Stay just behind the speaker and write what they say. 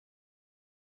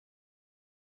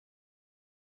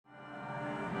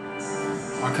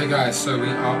Okay guys, so we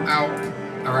are out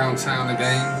around town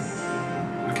again,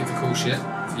 looking for cool shit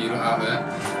for you lot out there.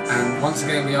 And once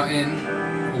again we are in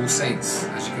All Saints,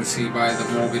 as you can see by the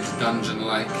morbid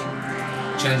dungeon-like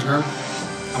change room.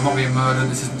 I'm not being murdered,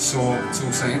 this isn't Saw, it's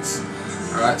All Saints.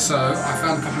 Alright, so I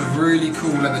found a couple of really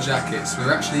cool leather jackets. We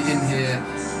were actually in here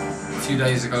a few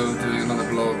days ago doing another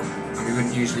vlog, and we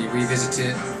wouldn't usually revisit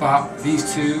it, but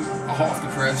these two are hot off the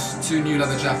press, two new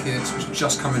leather jackets which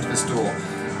just come into the store.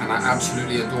 And I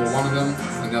absolutely adore one of them,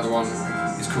 and the other one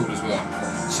is cool as well.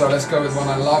 So let's go with one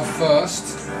I love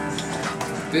first.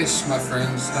 This, my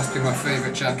friends, has to be my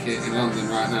favourite jacket in London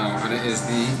right now, and it is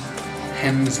the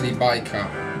Hemsley Biker.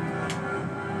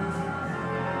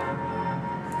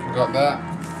 You got that?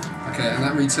 Okay, and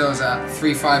that retails at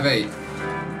 £358.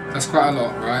 That's quite a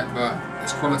lot, right? But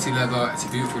it's quality leather, it's a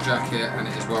beautiful jacket, and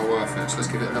it is well worth it. So let's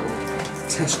give it a little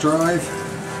test drive.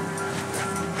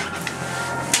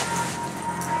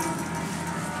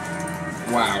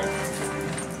 Wow.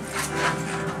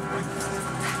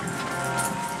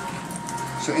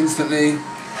 So instantly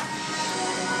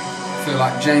I feel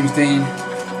like James Dean.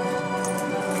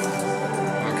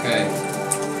 Okay.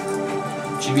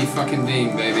 Jimmy fucking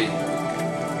Dean, baby.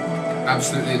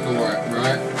 Absolutely adore it,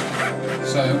 right?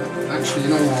 So actually, you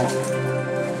know what?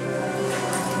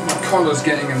 My collar's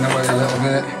getting in the way a little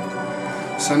bit.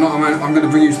 So I'm going to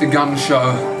bring you to the gun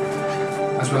show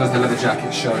as well as the leather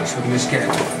jacket show. So we're going to just get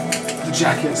the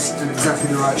jacket's in exactly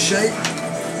the right shape.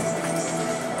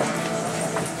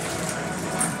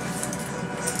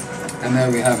 And there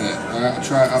we have it. Alright, I'll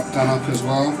try it up, done up as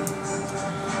well.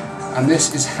 And this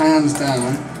is hands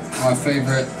down my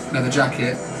favourite leather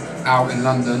jacket out in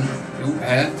London. Ooh,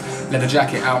 hair. Leather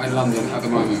jacket out in London at the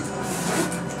moment.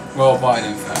 Worldwide,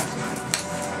 in fact.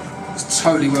 It's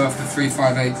totally worth the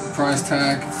 £358 price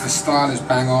tag. The style is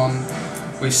bang on.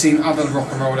 We've seen other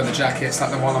rock and roll leather jackets,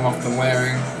 like the one I'm often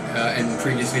wearing in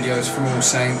previous videos from All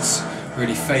Saints,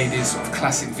 really faded, sort of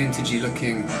classic vintagey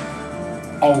looking,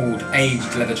 old,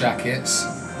 aged leather jackets,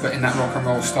 but in that rock and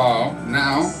roll style.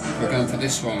 Now, we're going for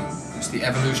this one. It's the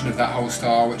evolution of that whole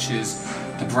style, which is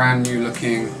the brand new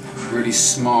looking, really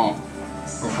smart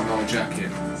rock and roll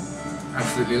jacket.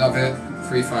 Absolutely love it,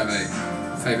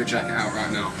 £358. Favourite jacket out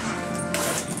right now.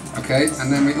 Okay,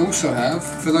 and then we also have,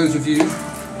 for those of you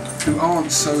who aren't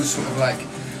so sort of like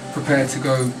prepared to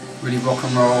go really rock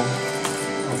and roll,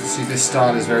 obviously this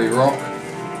style is very rock.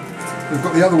 We've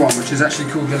got the other one, which is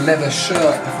actually called the leather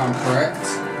shirt, if I'm correct.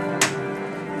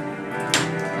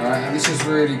 Alright, and this is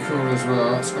really cool as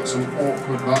well. It's got some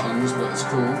awkward buttons, but it's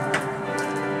cool.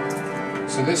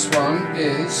 So this one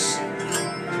is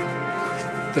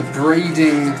the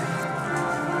braiding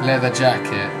leather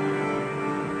jacket.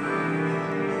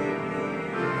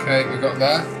 Okay, we got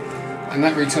that. And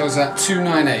that retails at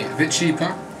 £298, a bit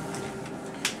cheaper.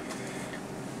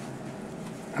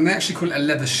 And they actually call it a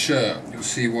leather shirt. You'll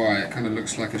see why. It kind of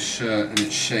looks like a shirt in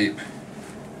its shape.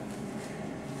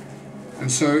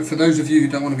 And so for those of you who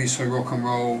don't want to be so rock and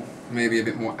roll, maybe a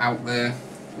bit more out there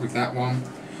with that one,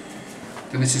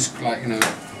 then this is like, you know,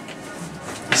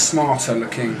 a smarter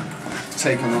looking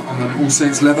take on an All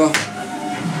Saints leather.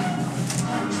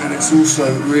 And it's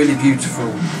also really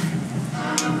beautiful.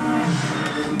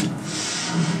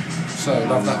 So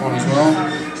love that one as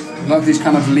well. Love these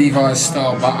kind of Levi's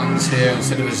style buttons here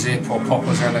instead of a zip or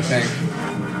poppers or anything.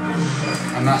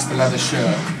 And that's the leather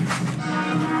shirt.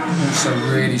 Also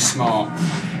really smart.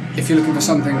 If you're looking for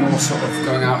something more sort of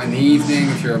going out in the evening,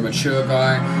 if you're a mature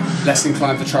guy, less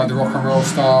inclined to try the rock and roll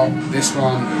style, this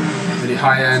one, really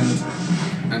high end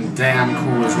and damn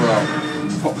cool as well.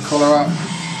 Pop the collar up,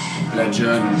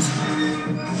 legend.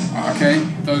 Okay,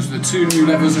 those are the two new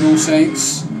leathers in All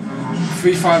Saints.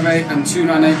 £358 and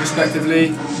 £298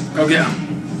 respectively. Go get them.